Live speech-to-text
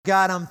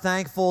God, I'm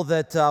thankful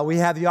that we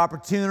have the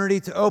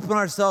opportunity to open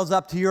ourselves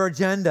up to your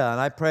agenda. And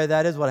I pray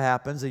that is what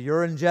happens, that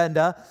your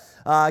agenda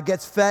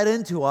gets fed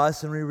into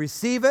us and we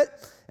receive it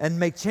and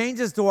make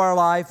changes to our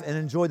life and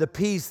enjoy the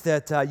peace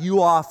that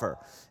you offer.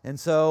 And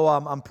so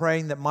I'm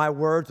praying that my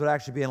words would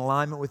actually be in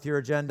alignment with your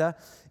agenda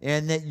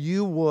and that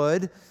you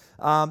would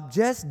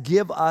just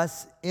give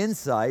us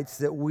insights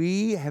that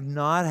we have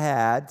not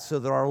had so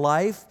that our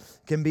life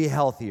can be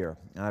healthier.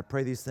 And I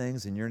pray these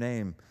things in your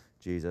name,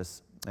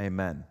 Jesus.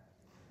 Amen.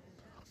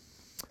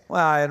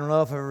 Well, I don't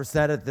know if I've ever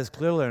said it this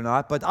clearly or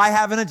not, but I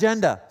have an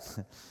agenda.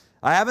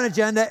 I have an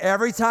agenda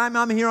every time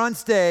I'm here on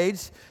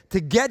stage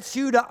to get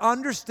you to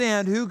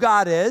understand who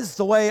God is,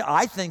 the way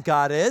I think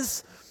God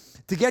is,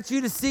 to get you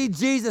to see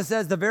Jesus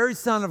as the very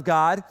Son of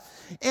God,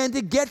 and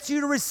to get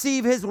you to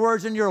receive His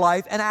words in your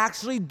life and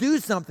actually do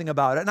something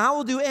about it. And I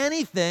will do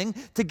anything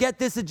to get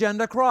this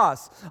agenda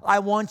across. I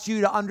want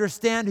you to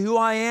understand who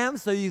I am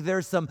so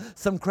there's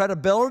some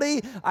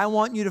credibility. I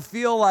want you to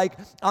feel like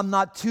I'm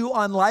not too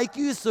unlike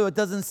you so it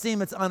doesn't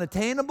seem it's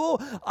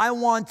unattainable. I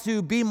want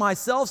to be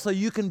myself so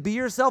you can be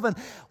yourself. And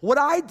what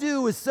I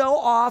do is so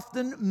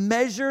often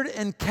measured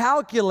and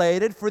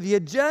calculated for the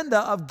agenda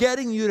of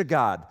getting you to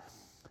God.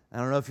 I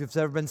don't know if it's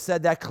ever been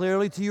said that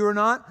clearly to you or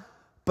not,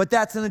 but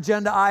that's an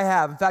agenda I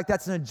have. In fact,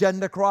 that's an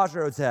agenda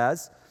Crossroads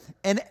has.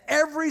 And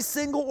every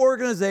single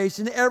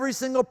organization, every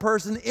single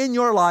person in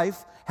your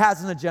life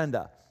has an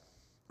agenda.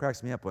 It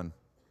cracks me up when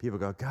people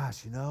go,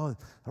 gosh, that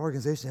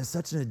organization has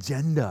such an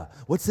agenda.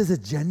 What's this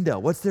agenda?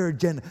 What's their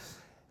agenda?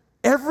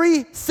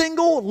 Every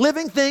single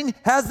living thing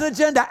has an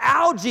agenda.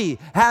 Algae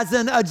has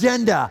an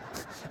agenda.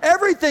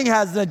 Everything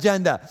has an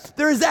agenda.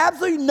 There is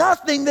absolutely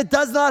nothing that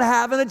does not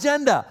have an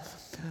agenda.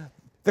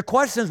 The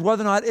question is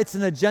whether or not it's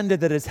an agenda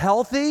that is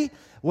healthy,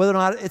 whether or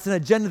not it's an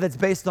agenda that's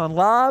based on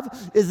love,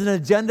 is it an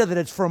agenda that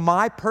it's for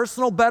my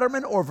personal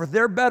betterment or for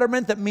their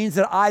betterment that means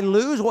that I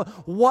lose?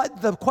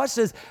 The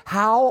question is,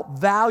 how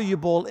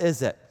valuable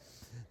is it?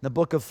 In the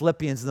book of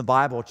Philippians in the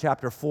Bible,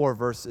 chapter 4,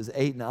 verses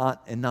 8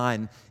 and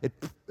 9,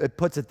 it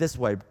puts it this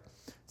way. It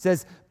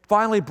says,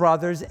 finally,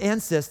 brothers and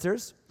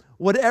sisters,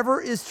 whatever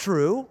is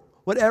true,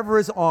 whatever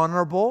is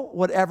honorable,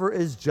 whatever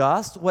is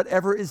just,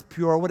 whatever is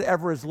pure,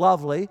 whatever is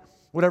lovely,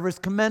 whatever is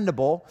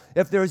commendable,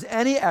 if there is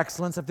any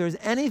excellence, if there is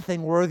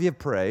anything worthy of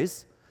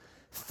praise,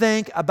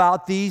 think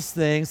about these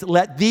things.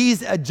 Let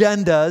these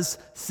agendas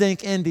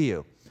sink into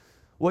you.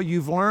 What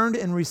you've learned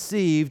and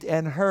received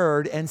and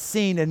heard and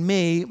seen in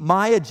me,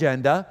 my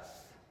agenda,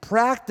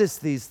 practice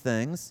these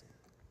things,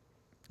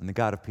 and the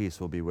God of peace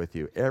will be with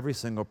you. Every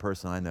single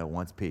person I know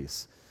wants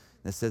peace.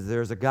 And it says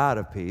there's a God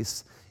of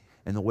peace,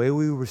 and the way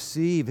we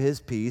receive His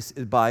peace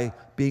is by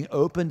being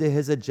open to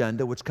His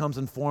agenda, which comes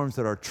in forms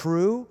that are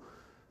true,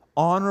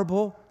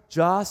 honorable,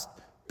 just,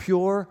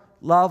 pure,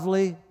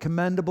 lovely,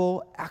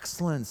 commendable,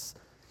 excellence.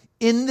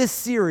 In this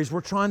series,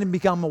 we're trying to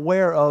become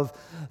aware of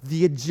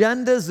the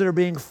agendas that are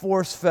being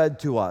force-fed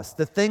to us,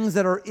 the things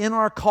that are in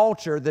our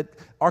culture that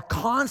are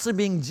constantly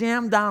being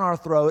jammed down our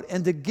throat,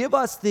 and to give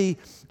us the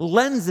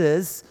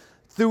lenses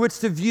through which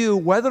to view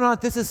whether or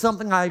not this is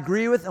something I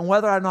agree with and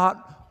whether or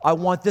not I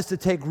want this to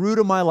take root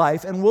in my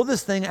life, and will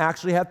this thing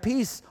actually have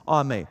peace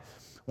on me?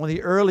 One of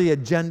the early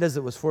agendas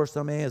that was forced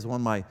on me is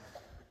when my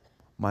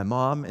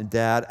mom and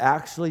dad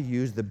actually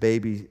used the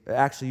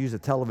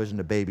television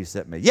to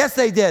babysit me. Yes,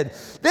 they did.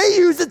 They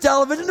used the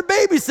television to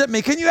babysit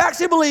me. Can you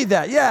actually believe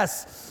that?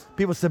 Yes.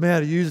 People say,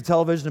 man, do you use the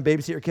television to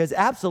babysit your kids?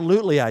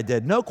 Absolutely I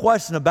did. No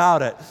question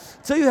about it.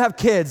 So you have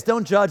kids,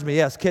 don't judge me.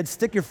 Yes, kids,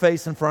 stick your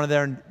face in front of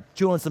there and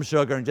chew on some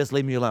sugar and just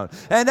leave me alone.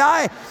 And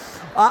I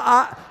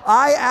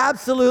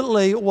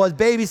absolutely was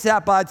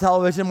babysat by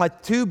television. My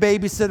two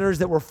babysitters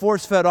that were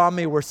force-fed on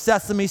me were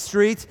Sesame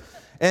Street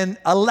and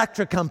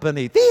Electric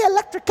Company. The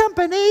Electric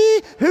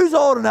Company. Who's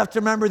old enough to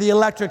remember the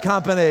Electric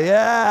Company?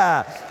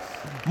 Yeah.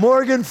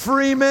 Morgan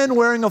Freeman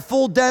wearing a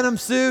full denim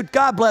suit.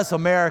 God bless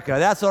America.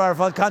 That's what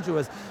our country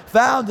was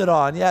founded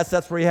on. Yes,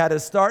 that's where he had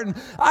his start. And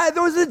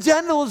there was an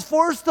agenda that was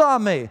forced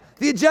on me.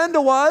 The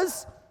agenda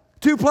was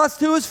 2 +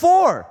 2 is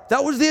 4.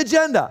 That was the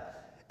agenda.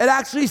 It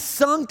actually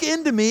sunk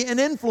into me and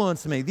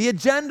influenced me. The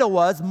agenda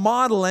was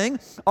modeling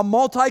a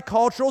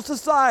multicultural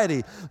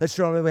society. Let's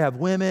show them we have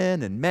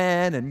women and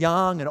men and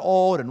young and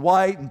old and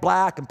white and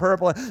black and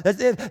purple.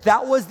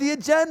 That was the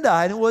agenda,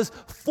 and it was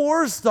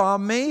forced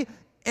on me,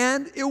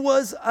 and it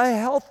was a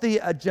healthy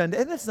agenda.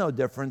 And it's no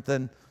different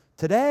than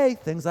today.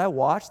 Things I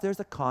watch, there's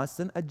a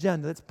constant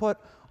agenda that's put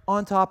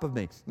on top of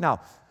me.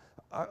 Now,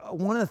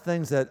 one of the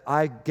things that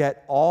I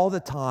get all the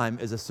time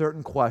is a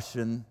certain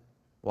question.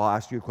 Well, I'll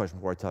ask you a question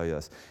before I tell you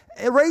this.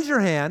 Raise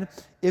your hand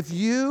if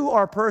you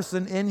are a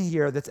person in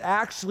here that's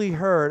actually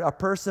heard a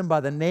person by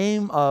the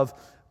name of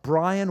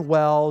Brian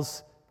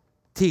Wells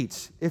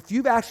teach. If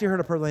you've actually heard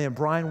a person named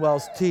Brian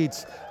Wells teach,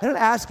 I don't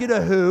ask you to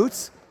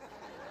hoot,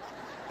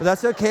 but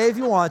that's okay if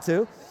you want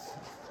to.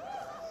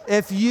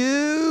 If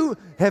you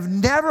have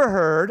never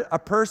heard a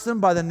person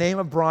by the name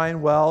of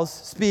Brian Wells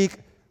speak,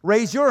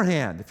 raise your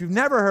hand. If you've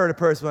never heard a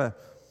person,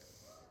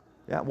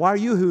 why are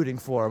you hooting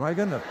for? My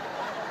goodness.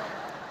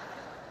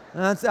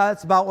 And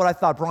that's about what I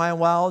thought. Brian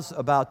Wells,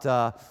 about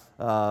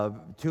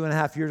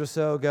 2.5 years or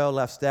so ago,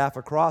 left staff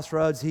at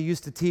Crossroads. He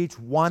used to teach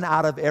 1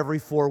 out of every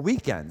 4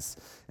 weekends.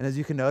 And as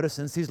you can notice,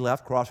 since he's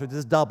left, Crossroads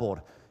has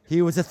doubled.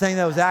 He was the thing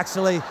that was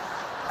actually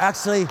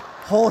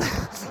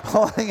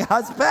holding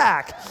us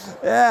back.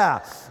 Yeah.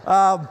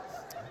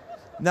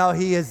 No,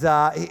 he is.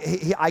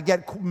 I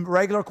get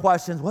regular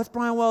questions. What's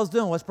Brian Wells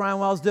doing? What's Brian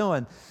Wells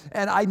doing?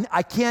 And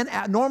I can't.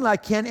 Normally, I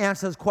can't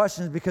answer those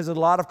questions because there's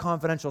a lot of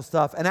confidential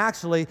stuff. And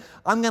actually,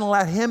 I'm going to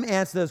let him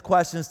answer those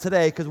questions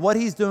today because what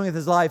he's doing with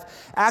his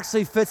life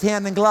actually fits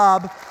hand in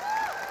glove.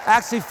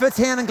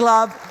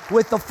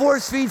 With the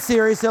Force Feed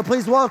series. So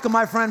please welcome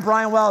my friend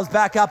Brian Wells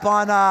back up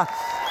on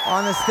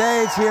the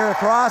stage here at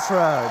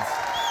Crossroads.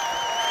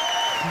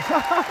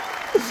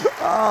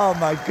 Oh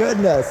my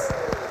goodness.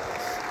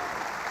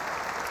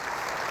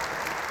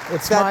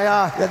 It's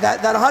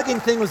that hugging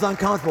thing was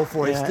uncomfortable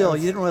for you. Still,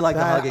 you didn't really like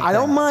the hugging. I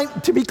don't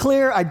mind. To be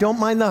clear, I don't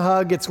mind the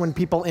hug. It's when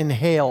people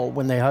inhale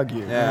when they hug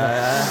you.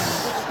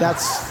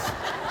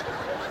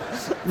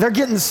 They're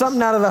getting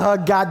something out of the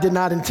hug God did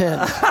not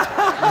intend.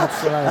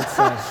 That's what I would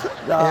say.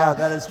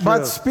 That is true.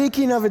 But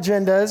speaking of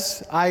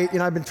agendas,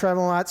 I've been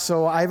traveling a lot,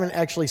 so I haven't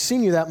actually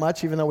seen you that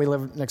much, even though we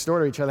live next door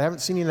to each other. I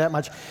haven't seen you that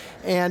much,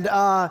 and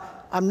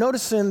I'm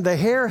noticing the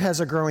hair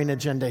has a growing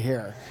agenda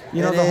here.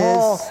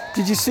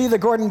 Did you see the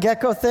Gordon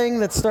Gekko thing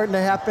that's starting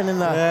to happen in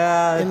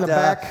the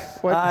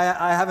back?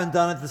 I haven't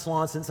done it at the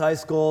salon since high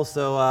school,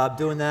 so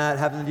doing that,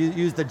 having to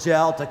use the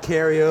gel to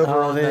carry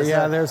over.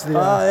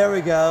 There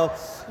we go.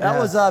 That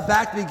was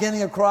back at the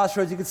beginning of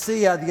Crossroads. You can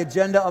see the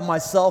agenda of my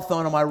cell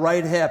phone on my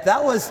right hip.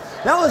 That was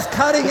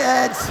cutting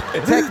edge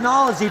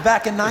technology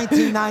back in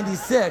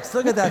 1996.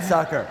 Look at that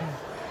sucker.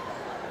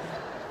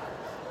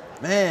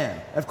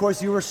 Man, of course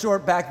you were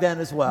short back then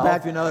as well,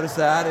 if you notice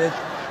that.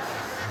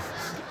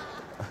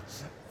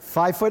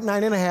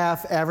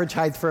 5'9.5", average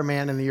height for a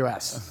man in the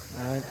U.S.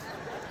 All right,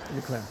 to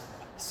be clear.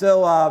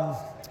 So,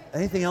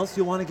 anything else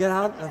you want to get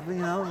out of,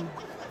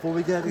 before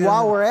we get?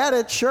 While we're at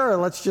it, sure,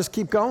 let's just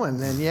keep going.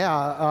 And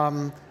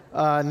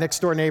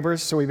next door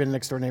neighbors. So we've been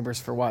next door neighbors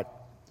for what?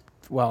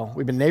 Well,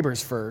 we've been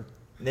neighbors for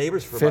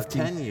about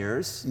 10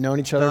 years. Known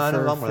each other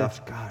for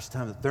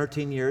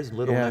 13 years.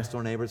 Little next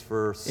door neighbors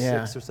for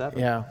 6 or 7.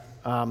 Yeah.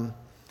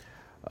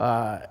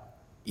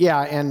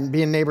 And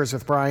being neighbors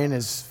with Brian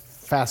is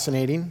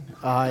fascinating.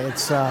 It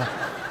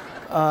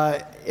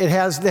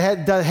has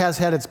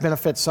had its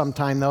benefits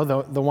sometime,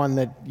 though. The one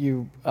that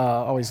you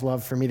always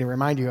love for me to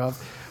remind you of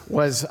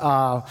was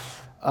a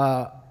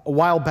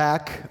while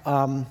back.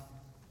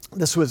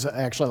 This was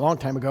actually a long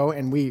time ago,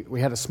 and we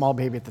had a small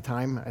baby at the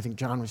time. I think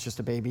John was just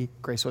a baby.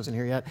 Grace wasn't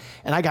here yet.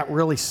 And I got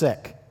really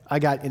sick. I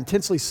got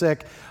intensely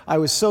sick. I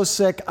was so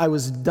sick, I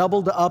was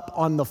doubled up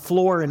on the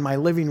floor in my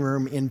living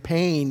room in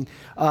pain,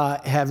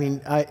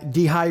 having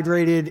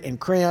dehydrated and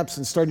cramps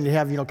and starting to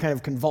have, kind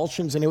of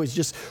convulsions. And it was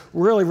just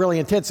really, really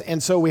intense.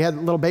 And so we had a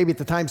little baby at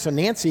the time. So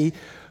Nancy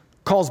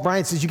calls Brian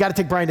and says, you got to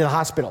take Brian to the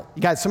hospital.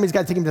 Somebody's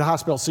got to take him to the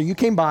hospital. So you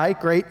came by,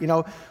 great,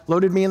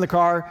 loaded me in the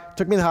car,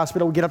 took me to the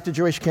hospital. We get up to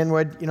Jewish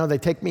Kenwood, they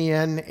take me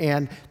in.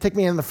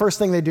 The first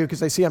thing they do, because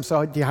they see I'm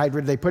so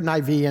dehydrated, they put an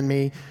IV in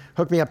me,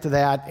 hook me up to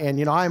that.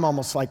 And, I'm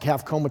almost like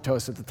half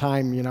comatose at the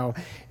time,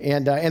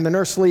 And the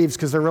nurse leaves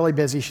because they're really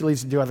busy. She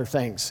leaves to do other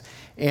things.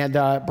 And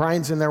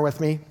Brian's in there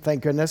with me,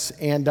 thank goodness.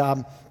 And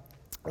the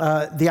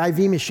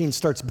IV machine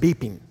starts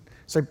beeping.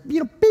 It's like,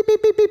 beep, beep,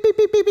 beep, beep, beep,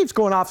 beep, beep, it's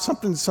going off.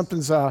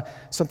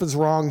 Something's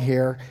wrong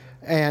here.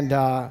 And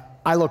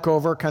I look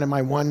over, kind of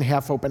my one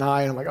half open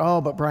eye, and I'm like,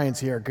 oh, but Brian's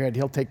here. Good,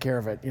 he'll take care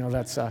of it.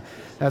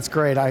 That's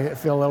great. I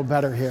feel a little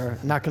better here.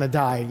 I'm not going to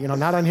die.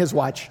 Not on his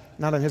watch.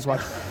 Not on his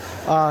watch.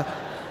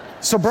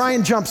 So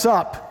Brian jumps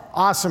up.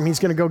 Awesome. He's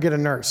going to go get a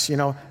nurse.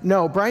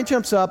 No, Brian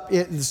jumps up.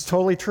 It's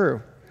totally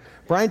true.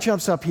 Brian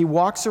jumps up. He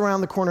walks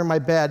around the corner of my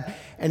bed,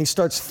 and he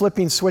starts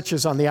flipping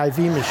switches on the IV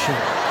machine.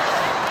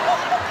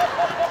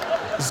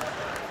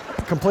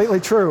 Completely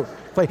true.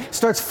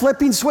 Starts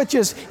flipping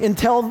switches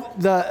until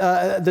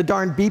the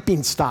darn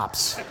beeping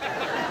stops.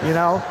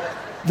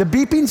 The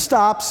beeping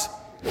stops.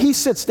 He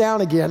sits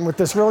down again with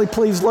this really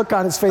pleased look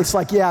on his face,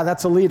 like, yeah,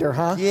 that's a leader,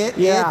 huh? It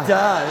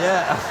done,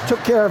 yeah. Took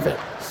care of it.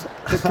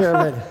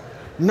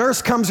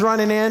 Nurse comes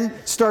running in,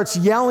 starts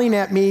yelling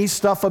at me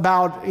stuff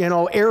about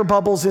air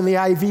bubbles in the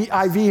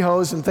IV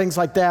hose and things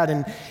like that.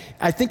 And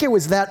I think it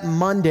was that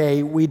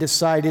Monday we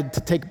decided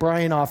to take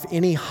Brian off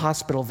any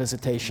hospital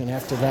visitation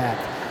after that.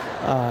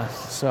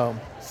 So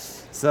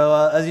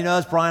as you know,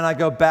 as Brian and I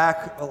go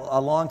back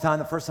a long time,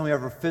 the first time we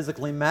ever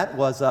physically met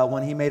was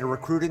when he made a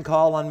recruiting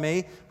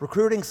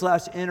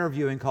 /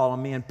 interviewing call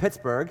on me in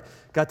Pittsburgh.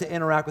 Got to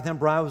interact with him.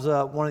 Brian was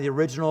one of the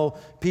original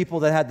people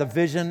that had the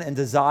vision and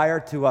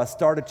desire to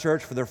start a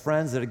church for their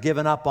friends that had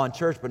given up on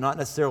church, but not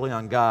necessarily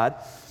on God.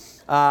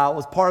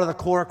 Was part of the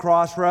core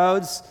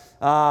Crossroads,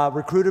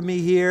 recruited me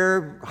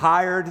here,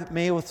 hired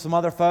me with some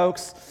other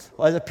folks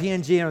as a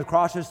P&G, and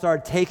Crossroads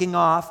started taking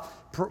off.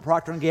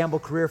 Procter & Gamble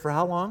career for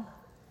how long?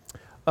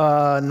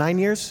 9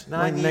 years.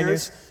 9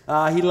 years.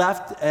 He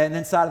left, and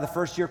inside of the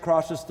first year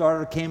Crossroads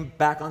started, came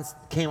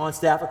on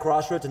staff at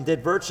Crossroads and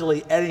did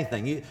virtually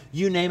anything.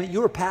 You name it,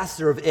 you were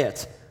pastor of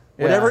it.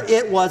 Whatever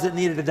it was that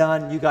needed it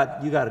done, you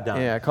got it done.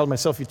 Yeah, I called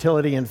myself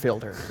utility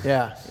infielder.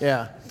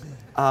 Yeah.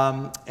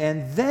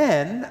 And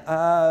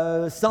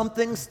then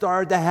something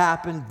started to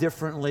happen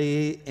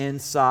differently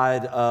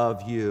inside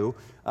of you.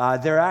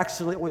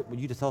 Wait,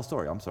 you just tell a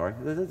story. I'm sorry.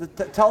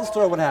 Tell the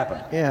story what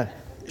happened. Yeah,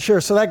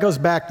 sure. So that goes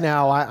back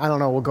now, I don't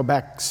know, we'll go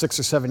back 6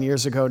 or 7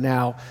 years ago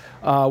now.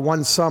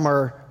 One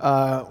summer,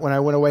 when I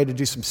went away to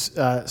do some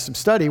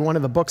study, one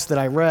of the books that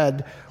I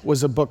read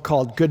was a book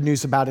called Good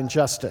News About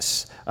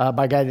Injustice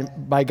by a guy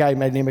by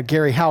the name of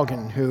Gary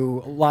Haugen,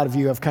 who a lot of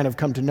you have kind of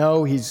come to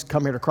know. He's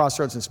come here to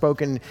Crossroads and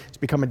spoken. He's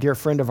become a dear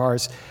friend of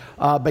ours.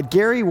 But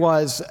Gary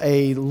was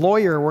a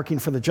lawyer working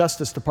for the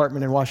Justice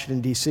Department in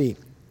Washington, D.C.,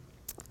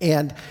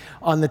 and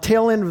on the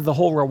tail end of the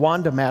whole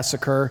Rwanda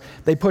massacre,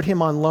 they put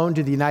him on loan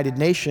to the United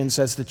Nations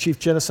as the chief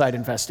genocide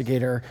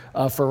investigator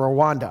for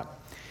Rwanda.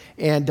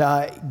 And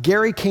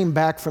Gary came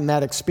back from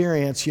that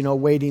experience,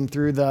 wading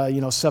through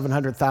the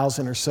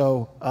 700,000 or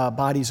so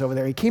bodies over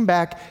there. He came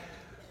back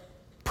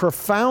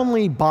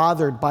profoundly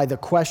bothered by the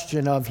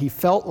question of, he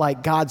felt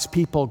like God's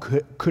people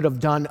could have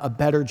done a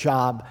better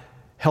job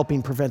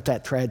helping prevent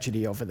that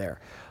tragedy over there.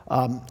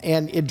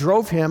 And it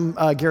drove him,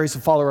 Gary's a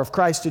follower of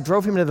Christ, it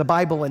drove him into the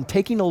Bible and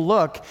taking a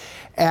look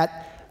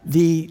at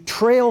the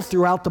trail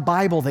throughout the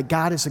Bible that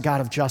God is a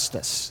God of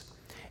justice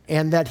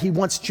and that he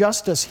wants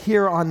justice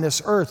here on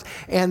this earth.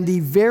 And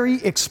the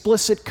very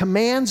explicit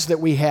commands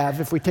that we have,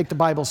 if we take the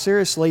Bible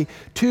seriously,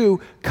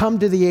 to come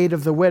to the aid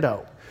of the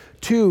widow,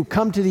 to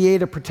come to the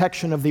aid of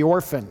protection of the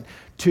orphan,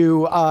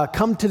 to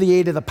come to the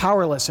aid of the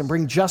powerless and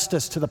bring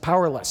justice to the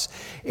powerless.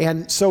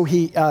 And so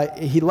he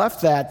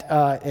left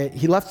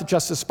the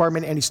Justice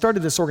Department and he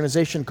started this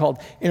organization called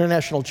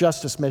International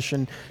Justice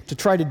Mission to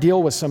try to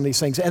deal with some of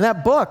these things. And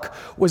that book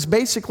was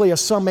basically a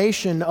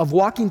summation of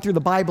walking through the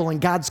Bible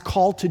and God's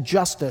call to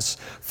justice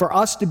for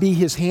us to be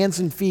his hands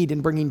and feet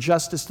in bringing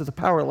justice to the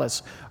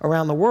powerless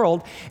around the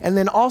world. And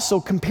then also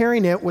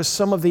comparing it with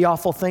some of the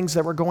awful things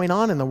that were going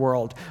on in the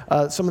world,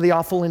 some of the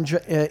awful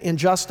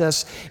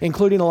injustice,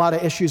 including a lot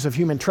of issues of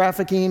human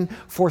trafficking,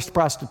 forced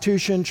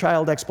prostitution,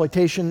 child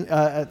exploitation,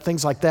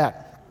 things like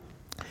that.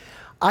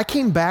 I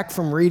came back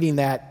from reading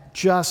that,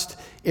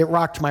 it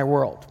rocked my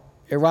world.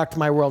 It rocked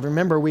my world.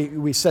 Remember,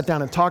 we sat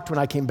down and talked when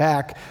I came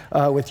back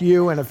with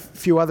you and a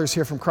few others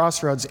here from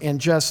Crossroads,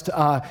 and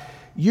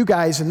you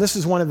guys, and this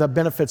is one of the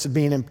benefits of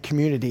being in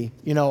community,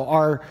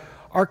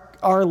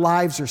 our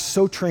lives are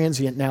so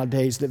transient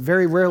nowadays that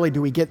very rarely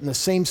do we get in the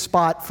same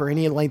spot for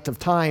any length of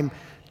time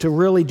to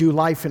really do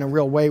life in a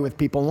real way with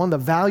people. And one of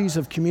the values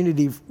of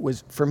community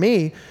for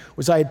me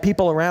was I had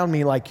people around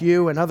me like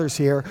you and others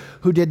here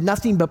who did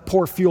nothing but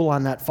pour fuel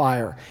on that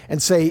fire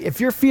and say, if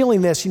you're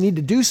feeling this, you need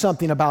to do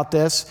something about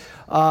this.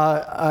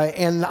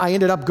 And I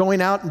ended up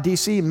going out in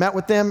D.C., met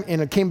with them, and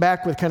it came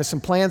back with kind of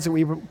some plans that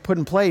we put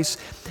in place.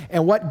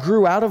 And what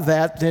grew out of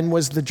that then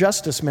was the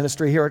justice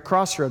ministry here at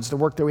Crossroads, the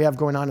work that we have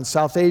going on in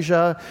South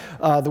Asia,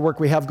 the work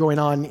we have going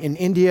on in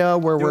India,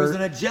 where there was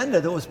an agenda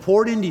that was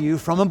poured into you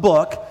from a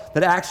book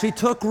that actually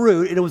took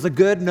root. It was a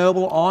good,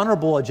 noble,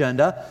 honorable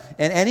agenda.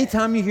 And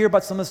anytime you hear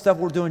about some of the stuff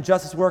we're doing,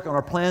 justice work, and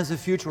our plans of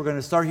the future, we're going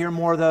to start hearing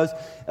more of those.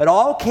 It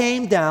all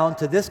came down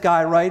to this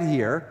guy right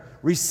here,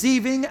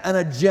 receiving an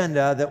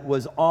agenda that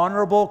was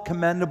honorable,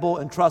 commendable,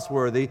 and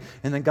trustworthy,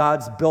 and then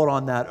God's built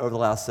on that over the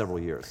last several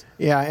years.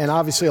 Yeah, and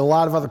obviously a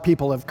lot of other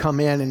people have come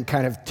in and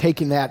kind of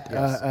taken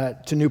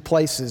that to new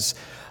places.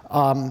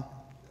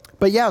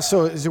 But yeah,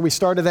 so we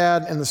started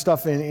that and the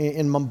stuff in Mumbai.